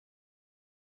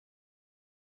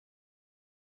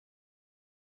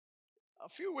A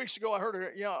few weeks ago, I heard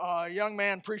a young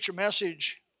man preach a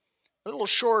message, a little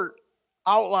short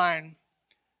outline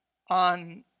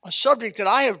on a subject that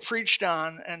I have preached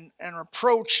on and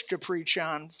approached to preach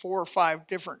on 4 or 5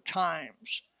 different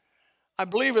times. I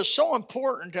believe it's so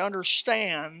important to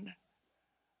understand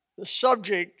the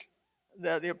subject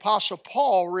that the Apostle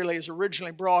Paul really has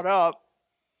originally brought up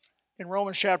in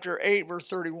Romans chapter 8, verse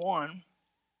 31.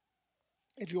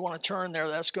 If you want to turn there,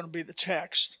 that's going to be the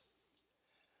text.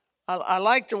 I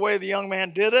liked the way the young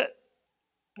man did it.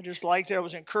 I just liked it. I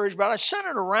was encouraged by it. I sent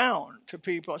it around to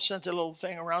people. I sent the little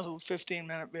thing around, a little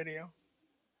 15-minute video.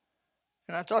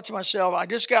 And I thought to myself, I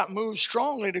just got moved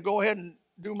strongly to go ahead and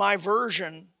do my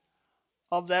version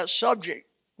of that subject,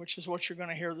 which is what you're going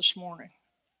to hear this morning.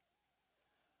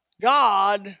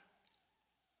 God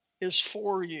is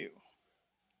for you.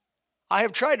 I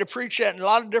have tried to preach that in a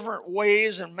lot of different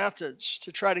ways and methods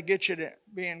to try to get you to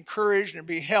be encouraged and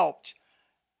be helped.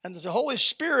 And the Holy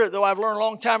Spirit, though I've learned a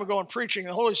long time ago in preaching,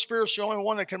 the Holy Spirit's the only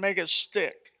one that can make it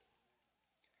stick.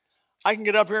 I can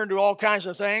get up here and do all kinds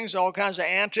of things, all kinds of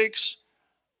antics,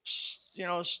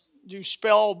 do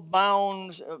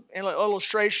spell-bound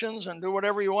illustrations and do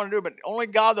whatever you want to do, but only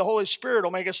God, the Holy Spirit,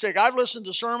 will make it stick. I've listened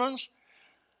to sermons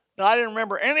that I didn't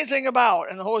remember anything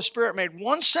about, and the Holy Spirit made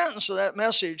one sentence of that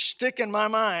message stick in my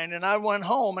mind, and I went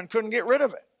home and couldn't get rid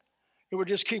of it. It would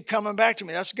just keep coming back to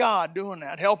me. That's God doing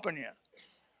that, helping you.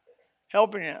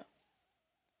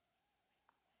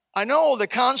 I know the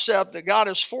concept that God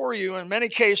is for you in many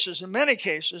cases,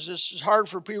 this is hard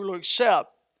for people to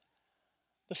accept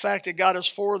the fact that God is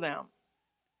for them.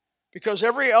 Because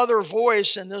every other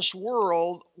voice in this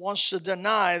world wants to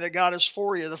deny that God is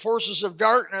for you. The forces of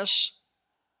darkness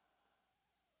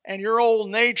and your old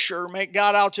nature make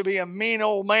God out to be a mean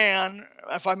old man,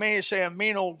 if I may say a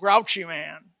mean old grouchy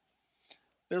man,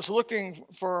 that's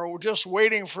just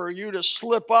waiting for you to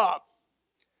slip up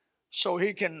so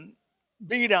he can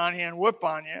beat on you and whip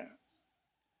on you.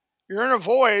 Your inner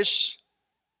voice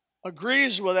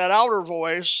agrees with that outer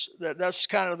voice that's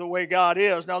kind of the way God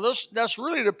is. Now, that's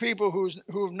really the people who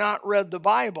have not read the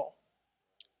Bible.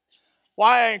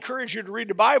 Why I encourage you to read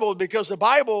the Bible is because the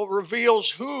Bible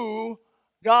reveals who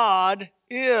God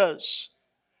is.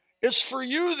 It's for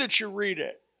you that you read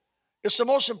it. It's the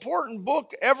most important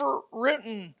book ever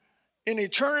written in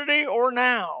eternity or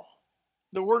now.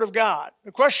 The Word of God.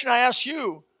 The question I ask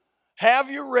you, have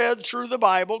you read through the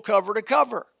Bible cover to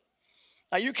cover?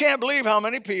 Now, you can't believe how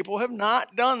many people have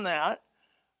not done that,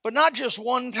 but not just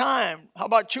one time. How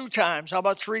about 2 times? How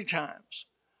about 3 times?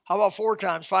 How about 4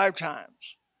 times, 5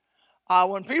 times?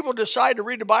 When people decide to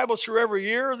read the Bible through every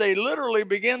year, they literally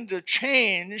begin to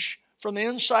change from the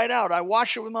inside out. I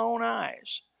watch it with my own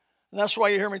eyes. And that's why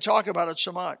you hear me talk about it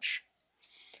so much.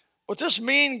 But this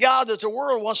mean God that the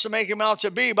world wants to make him out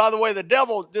to be, by the way, the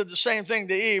devil did the same thing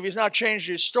to Eve. He's not changed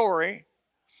his story.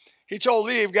 He told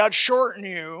Eve, God's shorting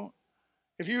you.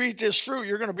 If you eat this fruit,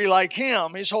 you're going to be like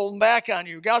him. He's holding back on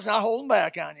you. God's not holding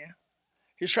back on you.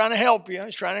 He's trying to help you.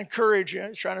 He's trying to encourage you.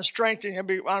 He's trying to strengthen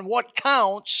you on what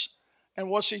counts and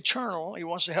what's eternal. He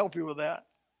wants to help you with that.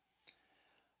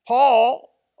 Paul,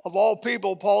 of all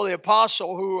people, Paul the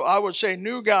Apostle, who I would say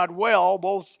knew God well,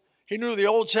 both he knew the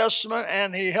Old Testament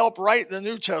and he helped write the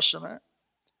New Testament.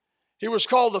 He was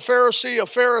called the Pharisee of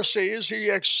Pharisees. He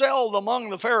excelled among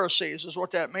the Pharisees is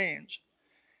what that means.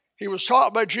 He was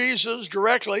taught by Jesus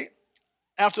directly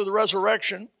after the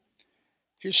resurrection.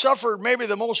 He suffered maybe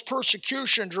the most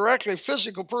persecution directly,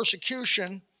 physical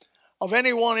persecution of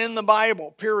anyone in the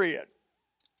Bible, period.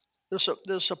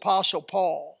 This Apostle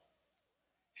Paul.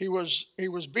 He was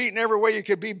beaten every way you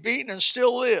could be beaten and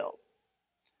still live.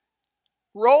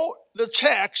 Wrote the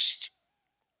text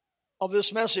of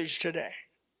this message today.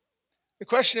 The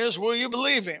question is, will you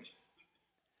believe him?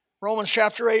 Romans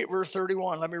chapter 8, verse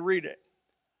 31. Let me read it.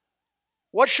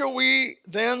 What shall we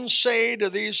then say to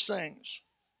these things?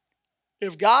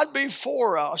 If God be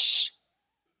for us,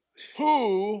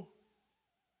 who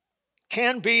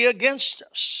can be against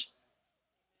us?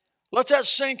 Let that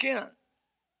sink in.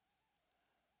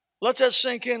 Let that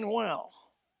sink in well.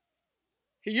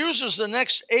 He uses the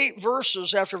next 8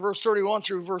 verses after verse 31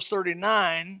 through verse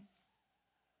 39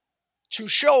 to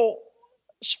show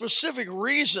specific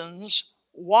reasons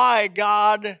why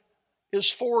God is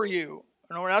for you.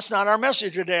 No, that's not our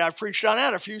message today. I've preached on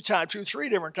that a few times, 2, 3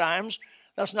 different times.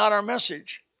 That's not our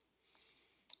message.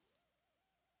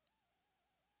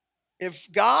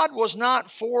 If God was not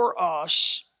for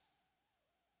us,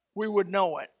 we would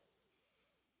know it.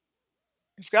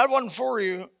 If God wasn't for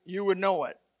you, you would know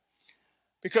it.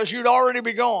 Because you'd already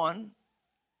be gone,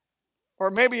 or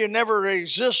maybe you never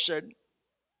existed,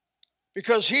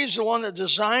 because he's the one that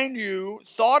designed you,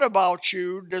 thought about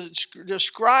you,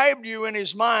 described you in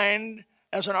his mind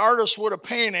as an artist would a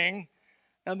painting,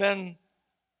 and then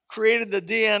created the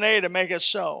DNA to make it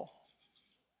so.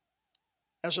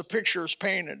 As a picture is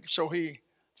painted, so he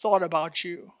thought about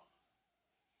you.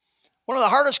 One of the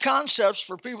hardest concepts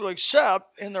for people to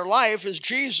accept in their life is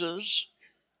Jesus,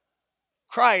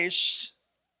 Christ,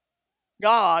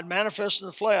 God, manifest in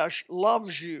the flesh,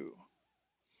 loves you.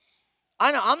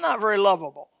 I know I'm not very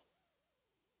lovable.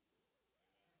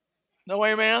 No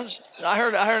amens? I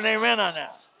heard an amen on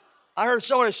that. I heard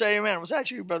somebody say amen. Was that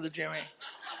you, Brother Jimmy?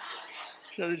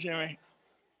 Brother Jimmy.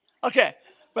 Okay,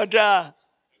 but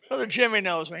Brother Jimmy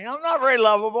knows me. I'm not very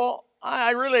lovable.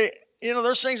 I really,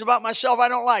 there's things about myself I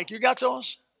don't like. You got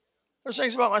those? There's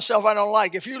things about myself I don't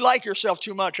like. If you like yourself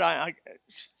too much,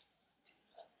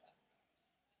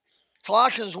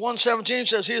 Colossians 1:17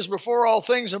 says, he is before all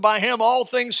things, and by him all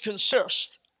things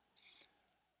consist.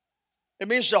 It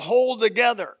means to hold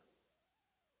together.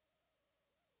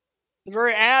 The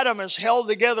very atom is held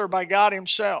together by God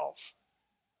himself.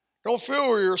 Don't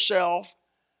fool yourself.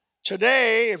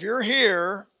 Today, if you're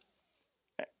here,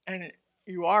 and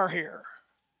you are here,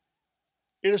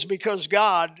 it is because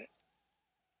God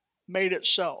made it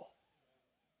so.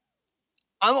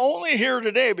 I'm only here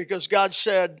today because God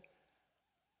said,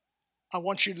 I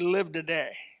want you to live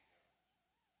today.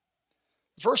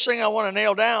 The first thing I want to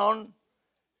nail down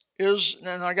is,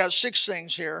 and I got 6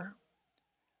 things here,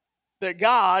 that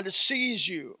God sees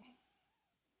you.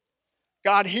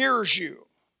 God hears you.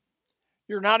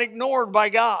 You're not ignored by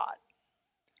God.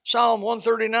 Psalm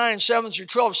 139, 7 through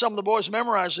 12, some of the boys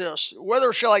memorize this.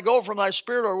 Whither shall I go from thy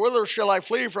spirit, or whither shall I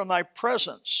flee from thy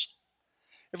presence?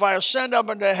 If I ascend up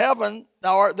into heaven,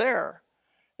 thou art there.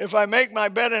 If I make my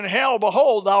bed in hell,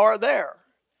 behold, thou art there.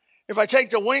 If I take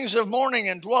the wings of morning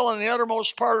and dwell in the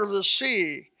uttermost part of the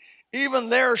sea, even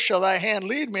there shall thy hand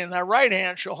lead me, and thy right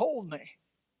hand shall hold me.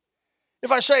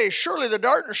 If I say, surely the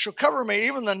darkness shall cover me,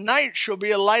 even the night shall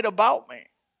be a light about me.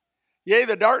 Yea,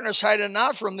 the darkness hideth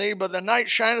not from thee, but the night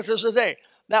shineth as the day.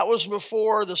 That was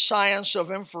before the science of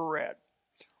infrared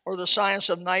or the science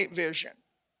of night vision.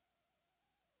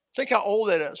 Think how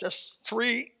old it is. That's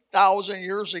 3,000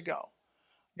 years ago.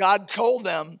 God told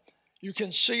them, you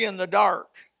can see in the dark,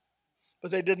 but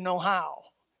they didn't know how.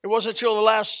 It wasn't until the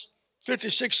last 50,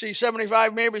 60,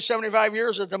 75, maybe 75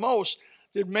 years at the most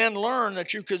did men learn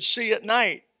that you could see at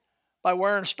night by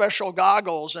wearing special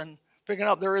goggles and picking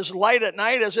up. There is light at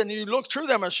night, as in you look through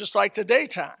them, it's just like the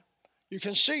daytime. You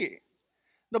can see.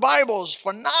 The Bible is a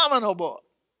phenomenal book.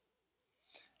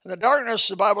 And the darkness,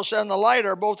 the Bible said, and the light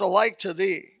are both alike to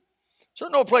thee. So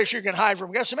there's no place you can hide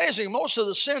from. It's amazing. Most of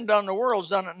the sin done in the world is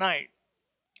done at night.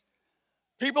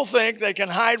 People think they can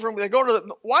hide from,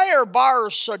 why are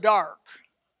bars so dark?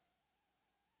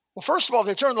 Well, first of all, if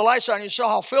they turned the lights on, you saw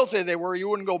how filthy they were, you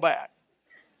wouldn't go back.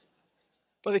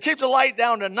 But they keep the light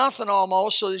down to nothing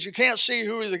almost so that you can't see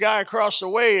who the guy across the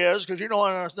way is because you don't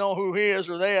want to know who he is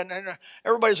or they, and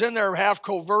everybody's in there half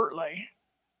covertly.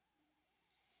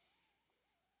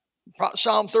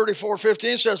 Psalm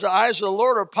 34:15 says, the eyes of the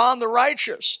Lord are upon the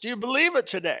righteous. Do you believe it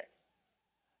today?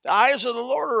 The eyes of the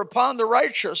Lord are upon the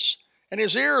righteous, and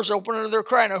his ears open unto their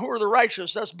cry. Now, who are the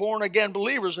righteous? That's born-again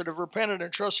believers that have repented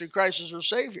and trusted Christ as their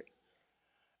Savior.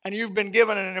 And you've been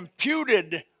given an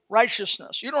imputed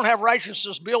righteousness. You don't have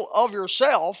righteousness built of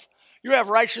yourself. You have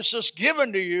righteousness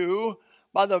given to you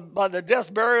by the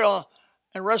death, burial,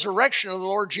 and resurrection of the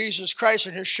Lord Jesus Christ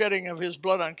and his shedding of his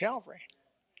blood on Calvary.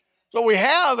 So we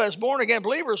have, as born-again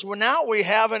believers, now we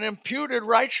have an imputed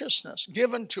righteousness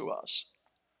given to us.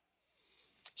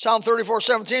 Psalm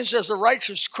 34:17 says, the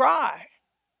righteous cry.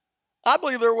 I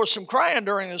believe there was some crying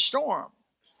during the storm.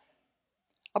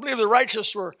 I believe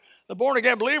the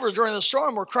born-again believers during the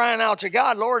storm were crying out to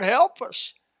God, Lord, help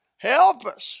us. Help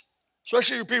us.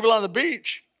 Especially you people on the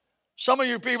beach. Some of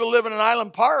you people live in an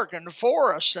island park and the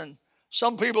forest, and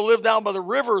some people live down by the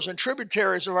rivers and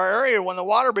tributaries of our area when the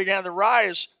water began to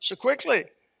rise so quickly.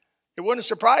 It wouldn't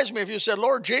surprise me if you said,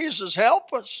 Lord Jesus,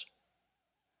 help us.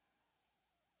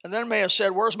 And then may have said,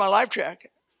 where's my life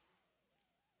jacket?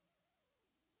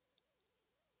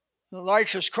 The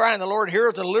righteous cry, and the Lord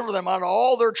heareth and deliver them out of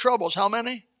all their troubles. How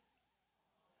many?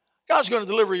 God's going to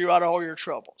deliver you out of all your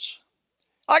troubles.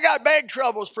 I got big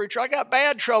troubles, preacher. I got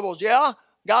bad troubles. Yeah,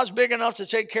 God's big enough to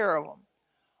take care of them.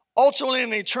 Ultimately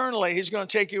and eternally, he's going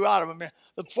to take you out of them.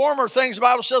 The former things, the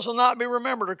Bible says, will not be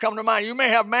remembered or come to mind. You may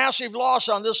have massive loss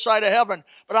on this side of heaven,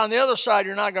 but on the other side,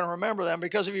 you're not going to remember them,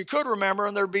 because if you could remember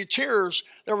them, there'd be tears,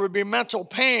 there would be mental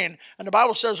pain. And the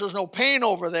Bible says there's no pain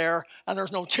over there, and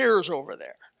there's no tears over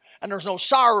there, and there's no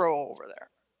sorrow over there.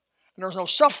 And there's no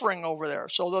suffering over there.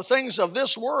 So the things of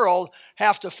this world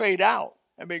have to fade out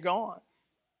and be gone.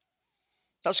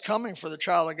 That's coming for the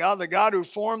child of God. The God who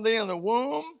formed thee in the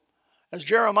womb, as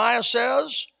Jeremiah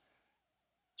says,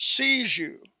 sees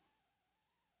you.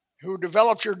 Who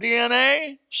developed your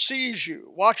DNA sees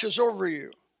you, watches over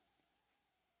you.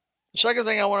 The second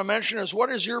thing I want to mention is, what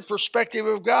is your perspective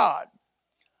of God?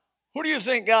 Who do you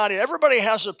think God is? Everybody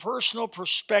has a personal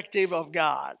perspective of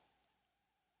God.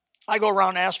 I go around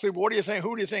and ask people, what do you think?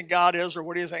 Who do you think God is, or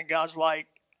what do you think God's like?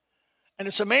 And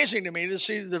it's amazing to me to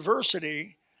see the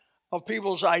diversity of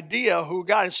people's idea who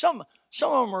God is. Some of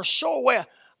them are so aware.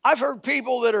 I've heard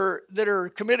people that are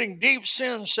committing deep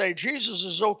sins say Jesus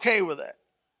is okay with it.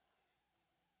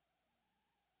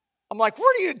 I'm like,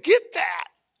 where do you get that?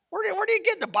 Where do you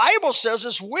get? The Bible says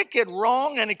it's wicked,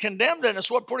 wrong, and he condemned it, and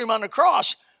it's what put him on the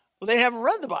cross. Well, they haven't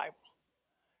read the Bible.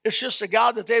 It's just a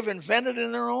God that they've invented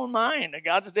in their own mind, a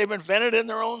God that they've invented in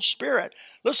their own spirit.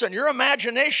 Listen, your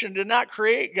imagination did not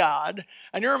create God,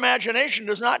 and your imagination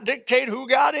does not dictate who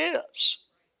God is.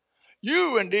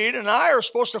 You, indeed, and I are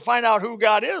supposed to find out who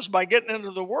God is by getting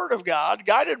into the Word of God,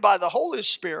 guided by the Holy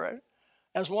Spirit,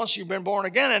 as once you've been born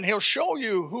again, and he'll show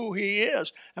you who he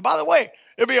is. And by the way,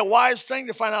 it'd be a wise thing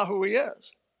to find out who he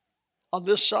is on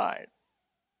this side.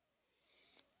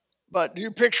 But do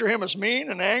you picture him as mean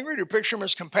and angry? Do you picture him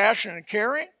as compassionate and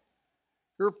caring?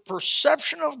 Your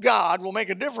perception of God will make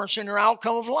a difference in your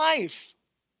outcome of life.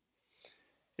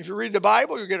 If you read the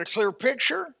Bible, you get a clear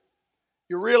picture.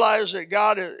 You realize that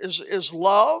God is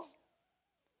love.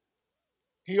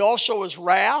 He also is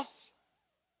wrath.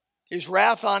 He's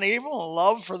wrath on evil and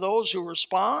love for those who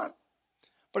respond.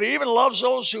 But he even loves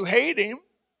those who hate him.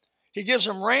 He gives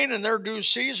them rain in their due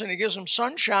season. He gives them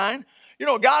sunshine. You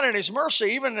know, God in his mercy,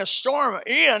 even in this storm,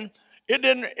 Ian,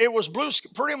 it was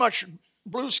pretty much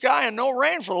blue sky and no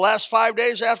rain for the last 5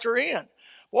 days after Ian.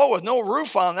 Well, with no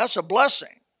roof on, that's a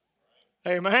blessing.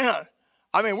 Amen.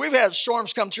 I mean, we've had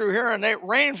storms come through here and it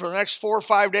rained for the next 4 or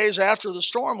 5 days after the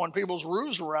storm when people's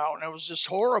roofs were out, and it was just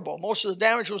horrible. Most of the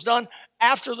damage was done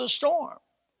after the storm.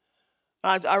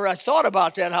 I thought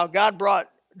about that, how God brought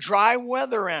dry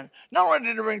weather in. Not only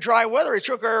did he bring dry weather, he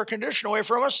took our air conditioning away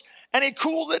from us and he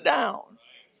cooled it down.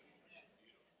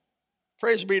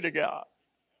 Praise be to God.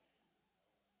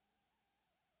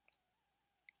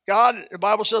 God, the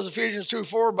Bible says, Ephesians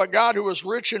 2:4, but God, who is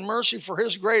rich in mercy for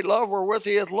his great love wherewith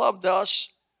he hath loved us.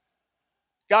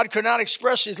 God could not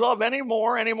express his love any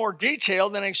more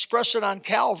detailed than he expressed it on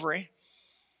Calvary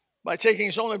by taking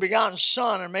his only begotten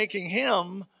Son and making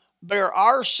him bear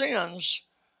our sins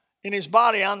in his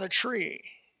body on the tree.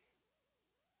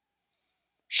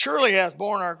 Surely he hath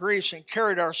borne our griefs and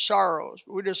carried our sorrows.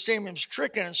 But we esteem him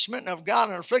stricken and smitten of God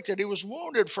and afflicted. He was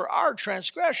wounded for our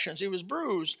transgressions. He was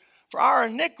bruised for our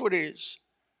iniquities.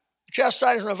 The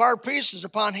chastisement of our peace is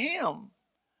upon him.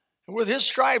 And with his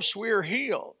stripes we are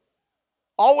healed.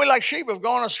 All we like sheep have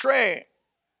gone astray,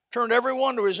 turned every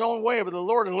one to his own way, but the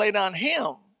Lord has laid on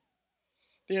him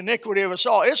the iniquity of us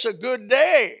all. It's a good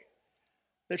day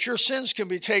that your sins can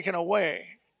be taken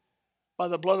away by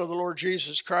the blood of the Lord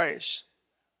Jesus Christ.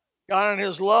 God in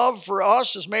his love for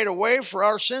us has made a way for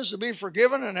our sins to be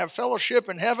forgiven and have fellowship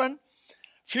in heaven.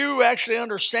 Few actually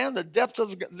understand the depth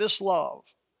of this love.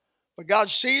 But God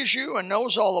sees you and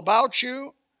knows all about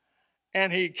you,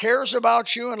 and he cares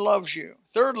about you and loves you.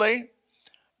 Thirdly,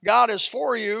 God is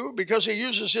for you because he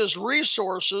uses his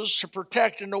resources to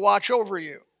protect and to watch over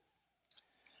you.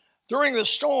 During the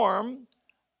storm,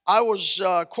 I was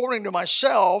quoting to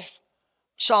myself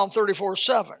Psalm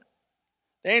 34:7.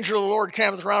 The angel of the Lord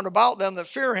campeth round about them that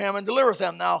fear him and delivereth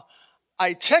them. Now,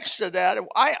 I texted that.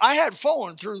 I had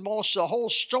phone through most of the whole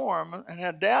storm and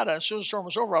had data. As soon as the storm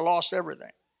was over, I lost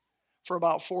everything. For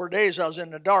about 4 days, I was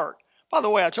in the dark. By the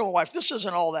way, I told my wife, this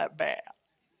isn't all that bad.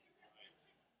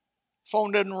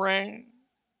 Phone didn't ring,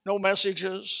 no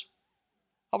messages.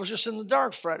 I was just in the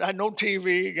dark, Fred. I had no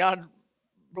TV. God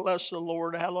bless the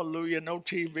Lord. Hallelujah. No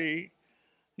TV.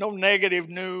 No negative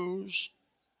news.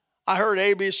 I heard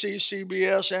ABC,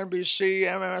 CBS, NBC,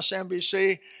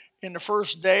 MSNBC. In the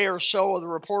first day or so of the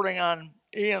reporting on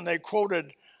Ian, they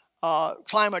quoted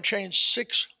climate change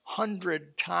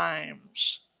 600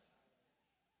 times.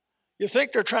 You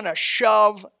think they're trying to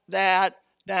shove that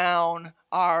down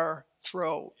our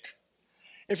throat.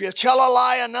 If you tell a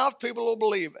lie enough, people will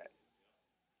believe it.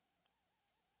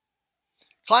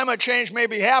 Climate change may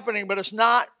be happening, but it's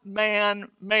not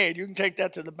man-made. You can take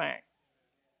that to the bank.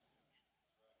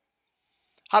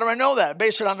 How do I know that?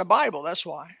 Base it on the Bible, that's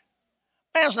why.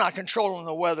 Man's not controlling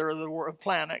the weather of the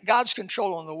planet. God's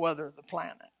controlling the weather of the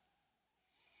planet.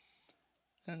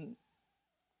 And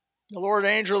The Lord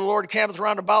angel of the Lord campeth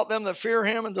round about them that fear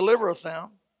him and delivereth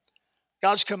them.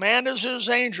 God's command is his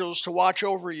angels to watch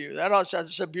over you.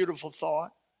 That's a beautiful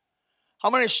thought. How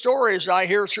many stories I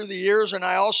hear through the years, and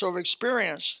I also have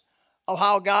experienced, of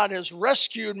how God has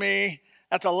rescued me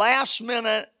at the last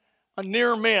minute, a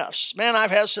near miss. Man,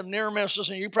 I've had some near misses,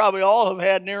 and you probably all have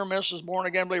had near misses, born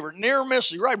again believer. Near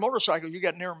misses. You ride motorcycles, you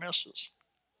get near misses.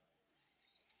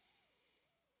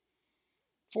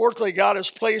 Fourthly, God has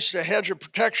placed a hedge of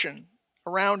protection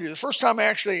around you. The first time I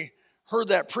actually heard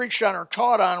that preached on or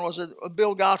taught on was at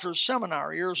Bill Gothard's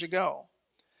seminar years ago.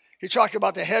 He talked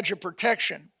about the hedge of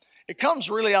protection. It comes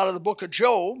really out of the book of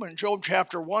Job, in Job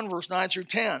chapter 1, verse 9 through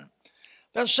 10.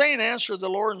 Then Satan answered the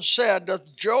Lord and said,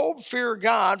 Doth Job fear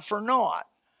God for naught?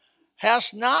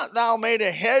 Hast not thou made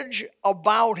a hedge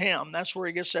about him? That's where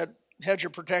he gets that hedge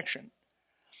of protection.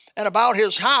 And about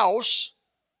his house,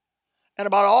 and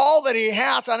about all that he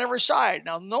hath on every side.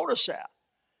 Now notice that.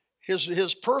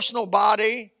 His personal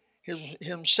body,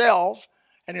 himself,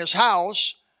 and his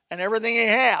house, and everything he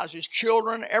has, his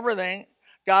children, everything,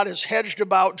 God has hedged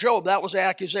about Job. That was the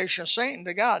accusation of Satan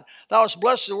to God. Thou hast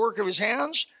blessed the work of his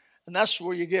hands, and that's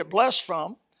where you get blessed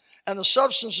from. And the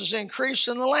substance is increased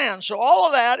in the land. So all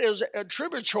of that is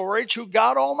attributory to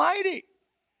God Almighty.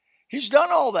 He's done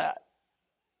all that.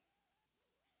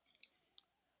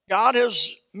 God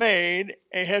has made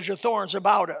a hedge of thorns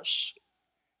about us.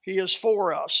 He is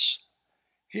for us.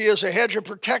 He is a hedge of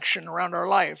protection around our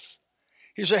life.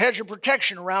 He's a hedge of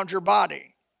protection around your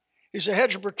body. He's a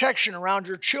hedge of protection around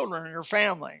your children and your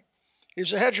family.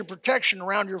 He's a hedge of protection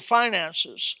around your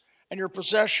finances and your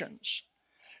possessions.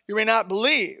 You may not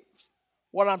believe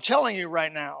what I'm telling you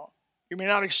right now. You may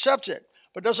not accept it,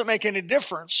 but it doesn't make any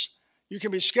difference. You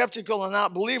can be skeptical and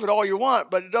not believe it all you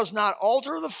want, but it does not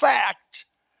alter the fact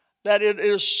that it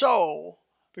is so,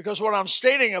 because what I'm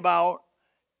stating about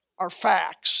are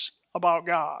facts about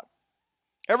God.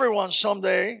 Everyone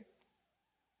someday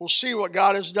will see what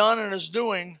God has done and is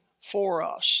doing for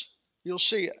us. You'll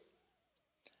see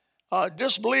it.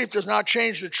 Disbelief does not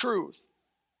change the truth.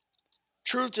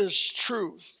 Truth is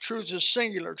truth. Truth is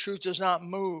singular. Truth does not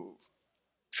move.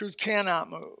 Truth cannot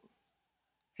move.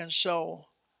 And so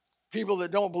people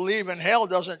that don't believe in hell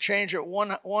doesn't change at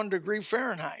 1 degree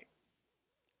Fahrenheit.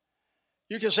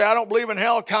 You can say, I don't believe in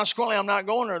hell, consequently I'm not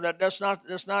going there. That's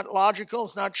not logical,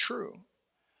 it's not true.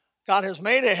 God has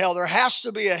made a hell. There has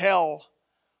to be a hell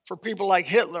for people like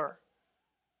Hitler.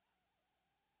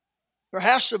 There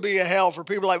has to be a hell for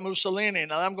people like Mussolini.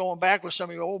 Now I'm going back with some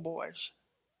of you old boys.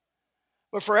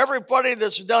 But for everybody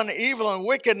that's done evil and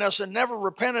wickedness and never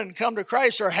repented and come to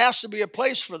Christ, there has to be a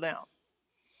place for them.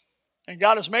 And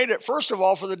God has made it, first of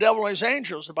all, for the devil and his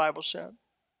angels, the Bible said.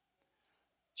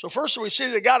 So first we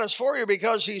see that God is for you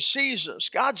because he sees us.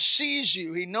 God sees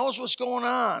you. He knows what's going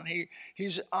on.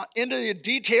 He's into the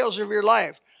details of your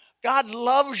life. God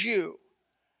loves you.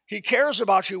 He cares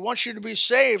about you, wants you to be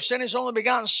saved. Sent his only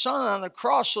begotten Son on the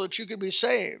cross so that you could be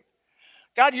saved.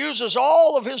 God uses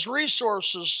all of his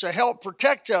resources to help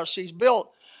protect us. He's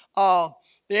built the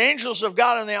angels of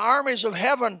God and the armies of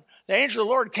heaven, the angel of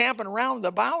the Lord camping round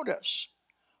about us.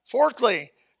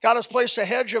 Fourthly, God has placed a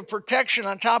hedge of protection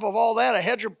on top of all that, a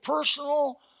hedge of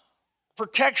personal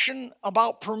protection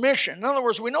about permission. In other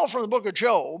words, we know from the book of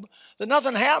Job that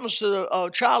nothing happens to a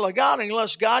child of God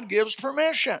unless God gives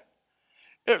permission.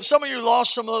 Some of you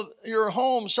lost some of your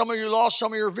homes, some of you lost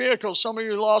some of your vehicles, some of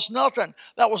you lost nothing.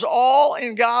 That was all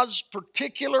in God's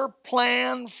particular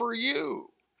plan for you.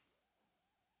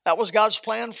 That was God's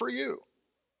plan for you.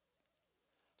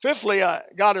 Fifthly,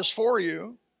 God is for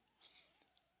you.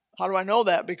 How do I know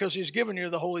that? Because he's given you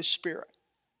the Holy Spirit.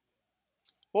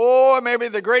 Oh, maybe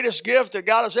the greatest gift that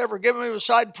God has ever given me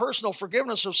beside personal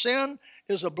forgiveness of sin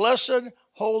is the blessed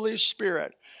Holy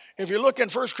Spirit. If you look in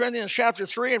 1 Corinthians chapter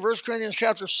 3 and 1 Corinthians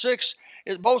chapter 6,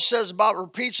 it both says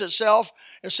repeats itself.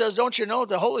 It says, don't you know that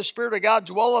the Holy Spirit of God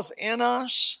dwelleth in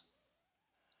us?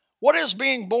 What is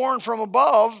being born from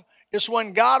above is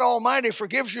when God Almighty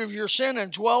forgives you of your sin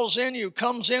and dwells in you,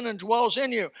 comes in and dwells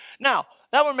in you. Now,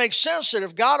 that would make sense that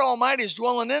if God Almighty is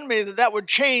dwelling in me, that would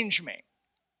change me.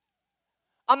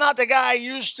 I'm not the guy I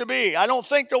used to be. I don't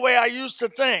think the way I used to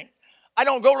think. I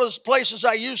don't go to the places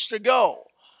I used to go.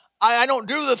 I don't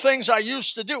do the things I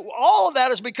used to do. All of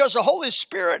that is because the Holy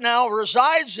Spirit now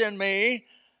resides in me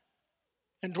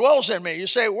and dwells in me. You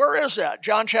say, where is that?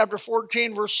 John chapter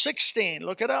 14, verse 16.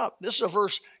 Look it up. This is a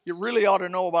verse you really ought to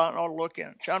know about and ought to look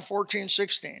in. John 14,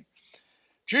 16.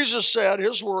 Jesus said,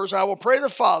 his words, I will pray the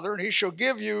Father, and he shall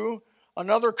give you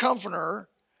another comforter,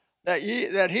 that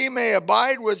he may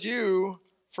abide with you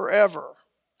forever.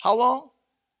 How long?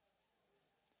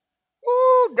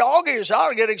 Woo, doggies,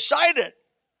 I'll get excited.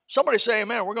 Somebody say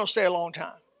amen. We're going to stay a long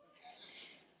time.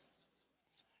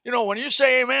 You know, when you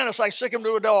say amen, it's like sick 'em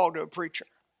to a dog to a preacher.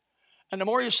 And the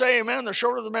more you say amen, the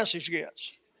shorter the message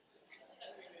gets.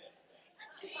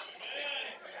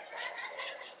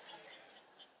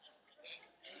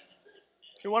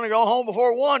 You want to go home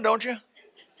before 1, don't you?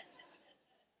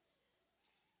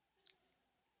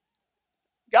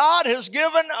 God has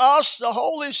given us the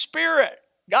Holy Spirit.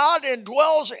 God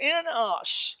indwells in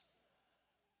us.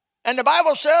 And the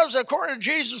Bible says, according to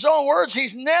Jesus' own words,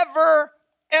 he's never,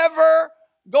 ever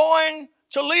going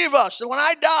to leave us. And when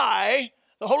I die,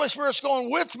 the Holy Spirit's going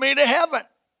with me to heaven.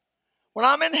 When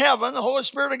I'm in heaven, the Holy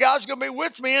Spirit of God's going to be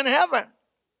with me in heaven.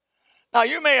 Now,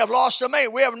 you may have lost a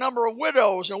mate. We have a number of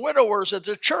widows and widowers at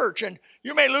the church, and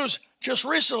you may lose just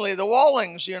recently the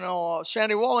Wallings. You know,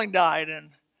 Sandy Walling died,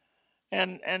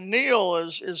 and Neil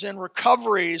is in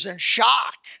recovery. He's in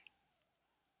shock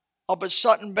up at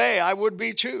Sutton Bay. I would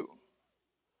be too.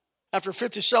 After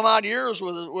 50 some odd years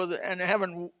with and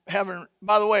having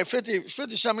by the way 50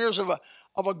 some years of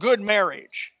a good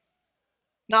marriage,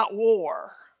 not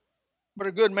war, but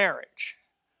a good marriage,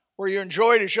 where you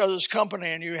enjoyed each other's company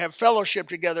and you have fellowship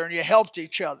together and you helped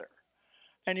each other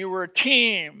and you were a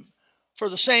team for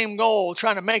the same goal,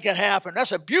 trying to make it happen.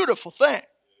 That's a beautiful thing.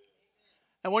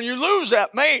 And when you lose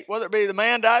that mate, whether it be the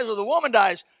man dies or the woman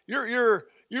dies,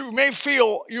 you may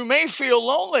feel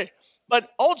lonely, but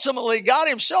ultimately God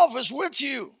himself is with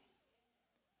you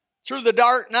through the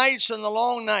dark nights and the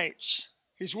long nights.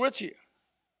 He's with you.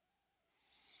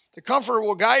 The Comforter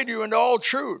will guide you into all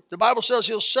truth. The Bible says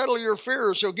he'll settle your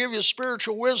fears. He'll give you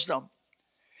spiritual wisdom.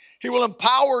 He will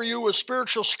empower you with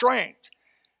spiritual strength.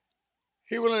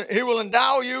 He will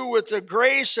endow you with the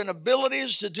grace and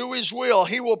abilities to do his will.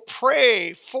 He will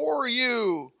pray for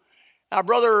you. Now,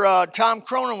 Brother Tom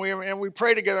Cronin, we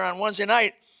prayed together on Wednesday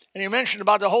night, and he mentioned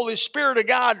about the Holy Spirit of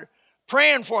God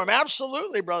praying for him.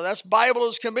 Absolutely, brother. That's Bible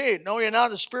as can be. Know ye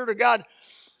not, the Spirit of God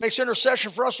makes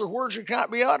intercession for us with words that cannot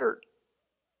be uttered.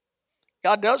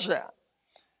 God does that.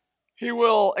 He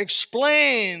will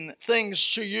explain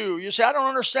things to you. You say, I don't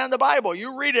understand the Bible.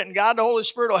 You read it, and God, the Holy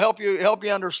Spirit, will help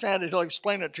you understand it. He'll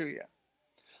explain it to you.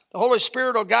 The Holy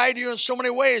Spirit will guide you in so many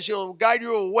ways. He'll guide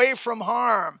you away from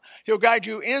harm. He'll guide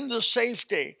you into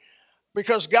safety.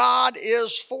 Because God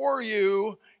is for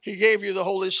you, he gave you the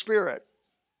Holy Spirit.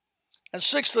 And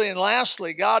sixthly and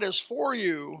lastly, God is for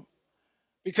you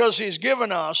because he's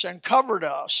given us and covered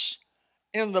us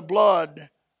in the blood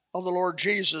of the Lord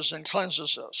Jesus and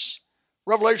cleanses us.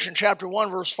 Revelation chapter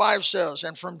 1 verse 5 says,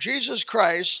 and from Jesus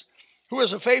Christ, who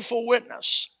is a faithful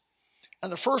witness,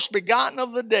 and the first begotten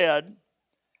of the dead,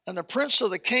 and the prince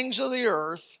of the kings of the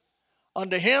earth,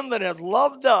 unto him that hath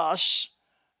loved us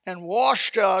and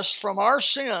washed us from our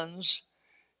sins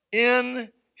in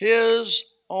his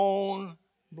own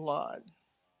blood.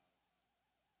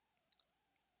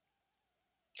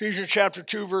 Ephesians chapter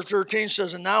 2 verse 13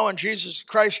 says, and now in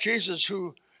Christ Jesus,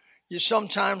 who you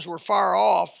sometimes were far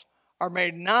off, are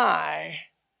made nigh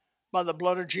by the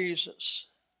blood of Jesus,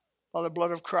 by the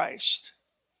blood of Christ.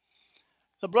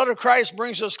 The blood of Christ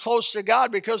brings us close to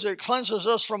God because it cleanses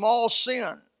us from all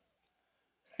sin.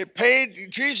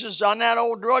 Jesus on that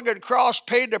old rugged cross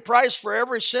paid the price for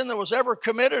every sin that was ever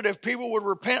committed if people would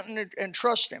repent and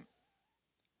trust him.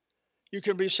 You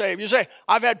can be saved. You say,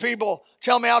 I've had people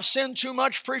tell me I've sinned too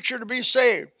much, preacher, to be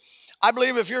saved. I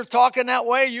believe if you're talking that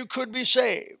way, you could be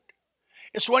saved.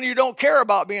 It's when you don't care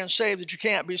about being saved that you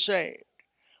can't be saved.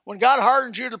 When God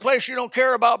hardens you to the place you don't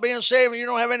care about being saved and you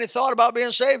don't have any thought about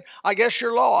being saved, I guess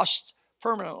you're lost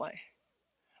permanently.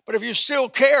 But if you still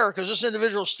care, because this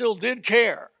individual still did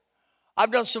care,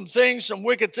 I've done some things, some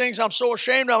wicked things I'm so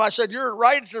ashamed of. I said, you're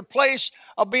right at the place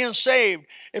of being saved.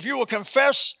 If you will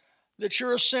confess that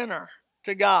you're a sinner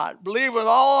to God, believe with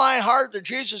all thy heart that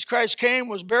Jesus Christ came,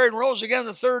 was buried, and rose again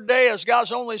the third day as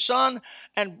God's only Son,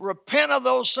 and repent of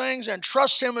those things and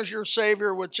trust him as your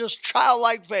Savior with just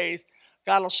childlike faith,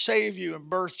 God will save you and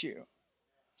birth you.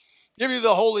 Give you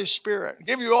the Holy Spirit.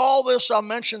 Give you all this I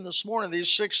mentioned this morning,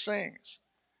 these 6 things.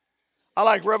 I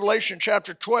like Revelation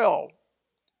chapter 12.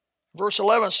 Verse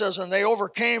 11 says, and they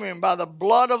overcame him by the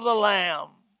blood of the Lamb.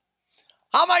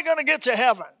 How am I going to get to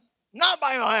heaven? Not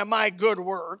by my good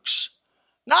works,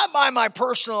 not by my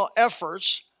personal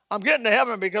efforts. I'm getting to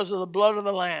heaven because of the blood of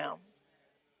the Lamb.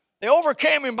 They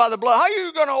overcame him by the blood. How are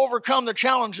you going to overcome the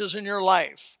challenges in your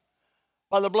life?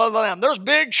 By the blood of the Lamb. There's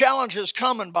big challenges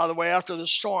coming, by the way, after the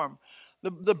storm.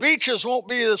 The beaches won't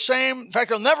be the same. In fact,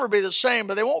 they'll never be the same,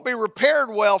 but they won't be repaired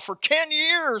well for 10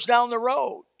 years down the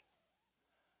road.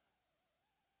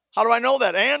 How do I know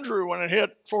that? Andrew, when it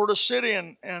hit Florida City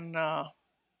and that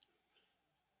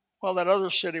other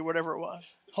city, whatever it was,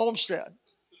 Homestead.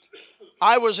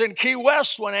 I was in Key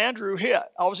West when Andrew hit.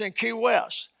 I was in Key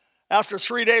West. After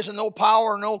 3 days of no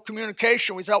power, no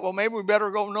communication, we thought, well, maybe we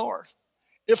better go north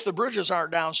if the bridges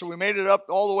aren't down. So we made it up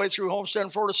all the way through Homestead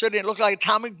and Florida City, and it looked like an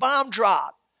atomic bomb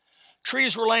drop.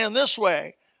 Trees were laying this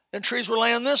way, then trees were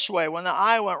laying this way when the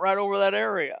eye went right over that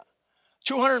area.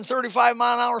 235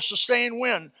 mile an hour sustained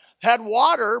wind. Had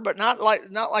water, but not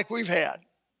like we've had.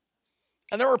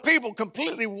 And there were people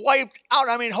completely wiped out.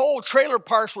 I mean, whole trailer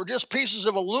parks were just pieces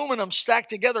of aluminum stacked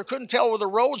together. Couldn't tell where the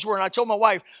roads were. And I told my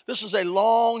wife, this is a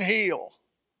long hill.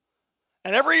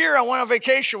 And every year I went on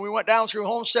vacation, we went down through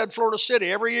Homestead, Florida City,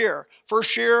 every year.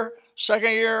 First year,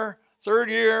 second year, third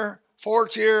year,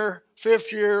 fourth year,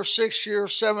 fifth year, sixth year,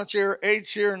 seventh year,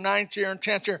 eighth year, ninth year, and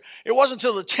 10th year. It wasn't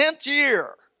until the 10th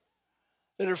year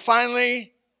that it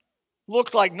finally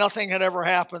looked like nothing had ever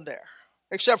happened there,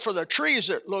 except for the trees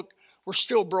that were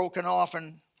still broken off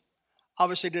and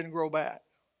obviously didn't grow back.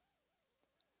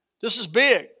 This is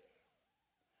big.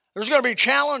 There's going to be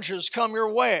challenges come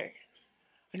your way,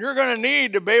 and you're going to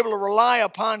need to be able to rely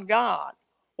upon God.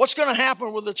 What's going to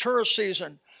happen with the tourist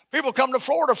season? People come to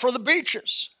Florida for the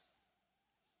beaches.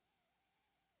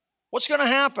 What's going to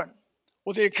happen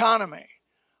with the economy?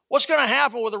 What's going to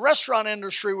happen with the restaurant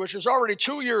industry, which is already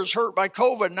 2 years hurt by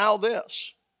COVID, now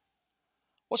this?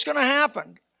 What's going to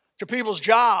happen to people's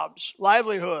jobs,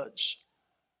 livelihoods?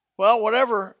 Well,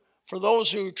 whatever, for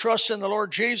those who trust in the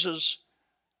Lord Jesus,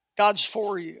 God's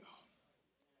for you.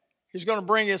 He's going to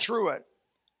bring you through it.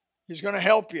 He's going to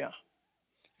help you.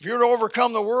 If you're to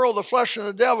overcome the world, the flesh, and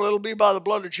the devil, it'll be by the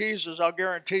blood of Jesus, I'll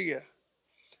guarantee you.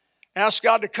 Ask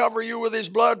God to cover you with his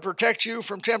blood, protect you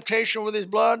from temptation with his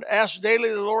blood. Ask daily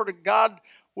the Lord that God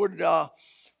would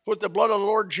put the blood of the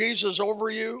Lord Jesus over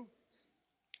you.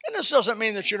 And this doesn't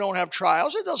mean that you don't have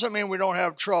trials. It doesn't mean we don't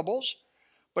have troubles.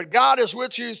 But God is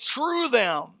with you through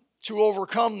them to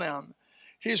overcome them.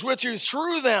 He's with you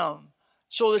through them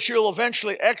so that you'll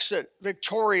eventually exit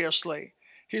victoriously.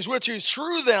 He's with you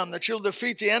through them that you'll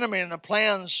defeat the enemy and the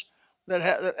plans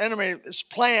the enemy's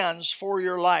plans for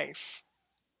your life.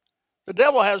 The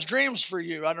devil has dreams for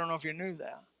you. I don't know if you knew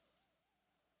that.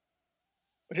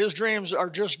 But his dreams are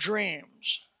just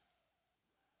dreams.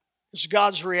 It's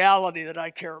God's reality that I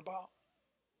care about.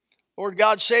 Lord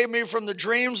God, save me from the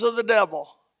dreams of the devil.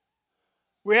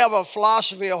 We have a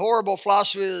philosophy, a horrible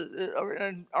philosophy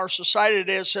in our society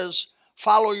today that says,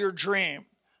 follow your dream.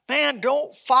 Man,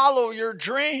 don't follow your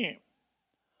dream.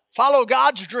 Follow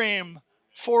God's dream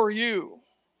for you.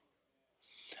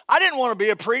 I didn't want to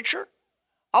be a preacher.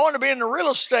 I wanted to be in the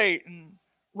real estate and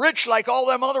rich like all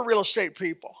them other real estate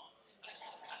people.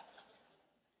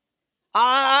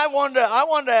 I wanted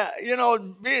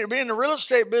to, be in the real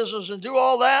estate business and do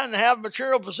all that and have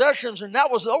material possessions, and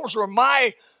those were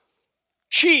my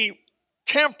cheap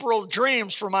temporal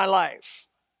dreams for my life.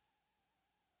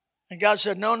 And God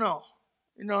said, no,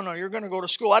 you're going to go to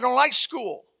school. I don't like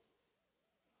school.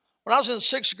 When I was in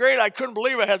 6th grade, I couldn't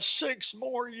believe I had 6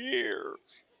 more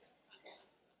years.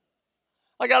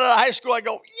 I got out of high school, I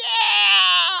go,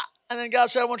 yeah! And then God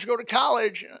said, I want you to go to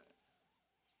college. I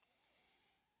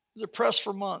was depressed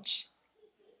for months.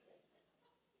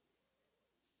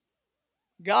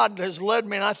 God has led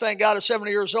me, and I thank God at 70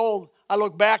 years old, I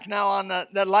look back now on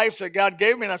that life that God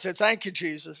gave me, and I say, thank you,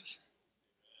 Jesus.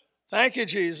 Thank you,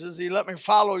 Jesus. He let me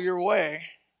follow your way.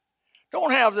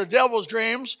 Don't have the devil's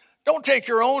dreams. Don't take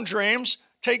your own dreams.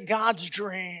 Take God's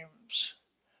dreams.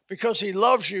 Because he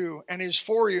loves you and he's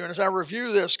for you. And as I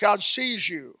review this, God sees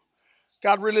you.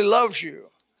 God really loves you.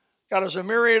 God has a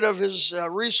myriad of his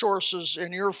resources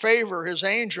in your favor, his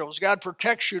angels. God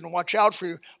protects you and watch out for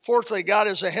you. Fourthly, God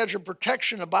is a hedge of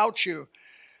protection about you.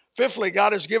 Fifthly,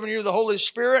 God has given you the Holy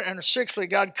Spirit. And sixthly,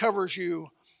 God covers you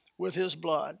with his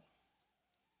blood.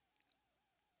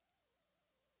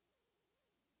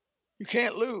 You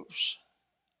can't lose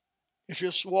if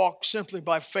you walk simply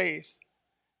by faith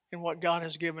in what God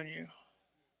has given you.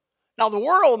 Now, the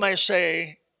world may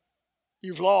say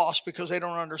you've lost because they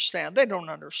don't understand. They don't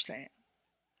understand.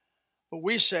 But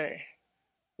we say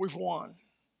we've won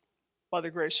by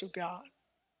the grace of God.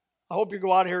 I hope you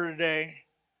go out here today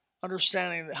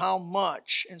understanding how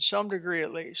much, in some degree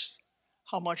at least,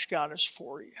 how much God is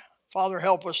for you. Father,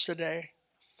 help us today.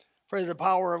 Pray the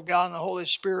power of God and the Holy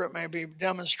Spirit may be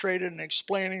demonstrated in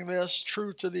explaining this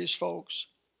truth to these folks.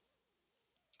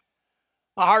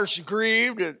 My heart's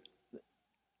grieved at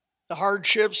the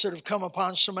hardships that have come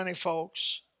upon so many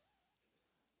folks.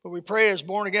 But we pray as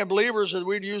born-again believers that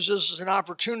we'd use this as an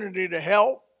opportunity to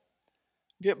help,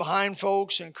 get behind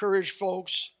folks, encourage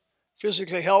folks,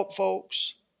 physically help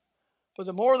folks.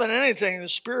 But more than anything, the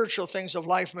spiritual things of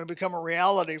life may become a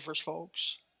reality for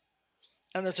folks.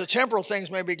 and that the temporal things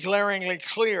may be glaringly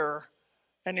clear,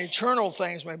 and eternal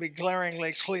things may be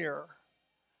glaringly clear.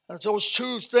 That those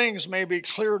two things may be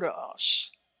clear to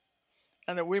us,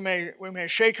 and that we may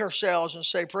shake ourselves and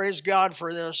say, praise God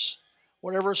for this,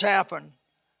 whatever's happened,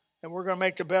 and we're going to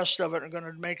make the best of it and going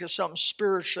to make it something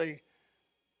spiritually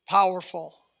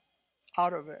powerful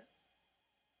out of it.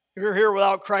 If you're here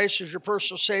without Christ as your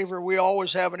personal Savior, we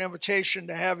always have an invitation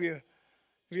to have you.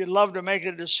 If you'd love to make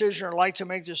a decision or like to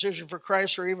make a decision for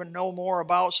Christ or even know more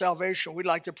about salvation, we'd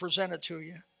like to present it to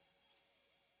you.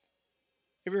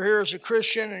 If you're here as a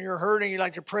Christian and you're hurting, you'd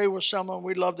like to pray with someone,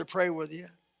 we'd love to pray with you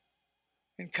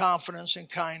in confidence and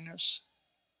kindness.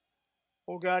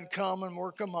 Oh God, come and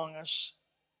work among us.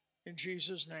 In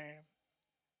Jesus' name,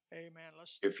 amen.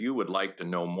 If you would like to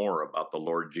know more about the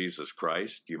Lord Jesus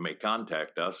Christ, you may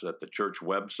contact us at the church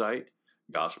website,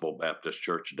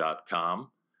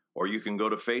 gospelbaptistchurch.com, or you can go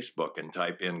to Facebook and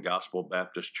type in Gospel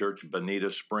Baptist Church,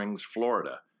 Bonita Springs,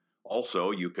 Florida. Also,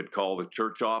 you could call the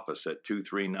church office at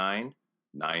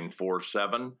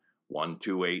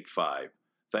 239-947-1285.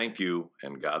 Thank you,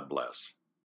 and God bless.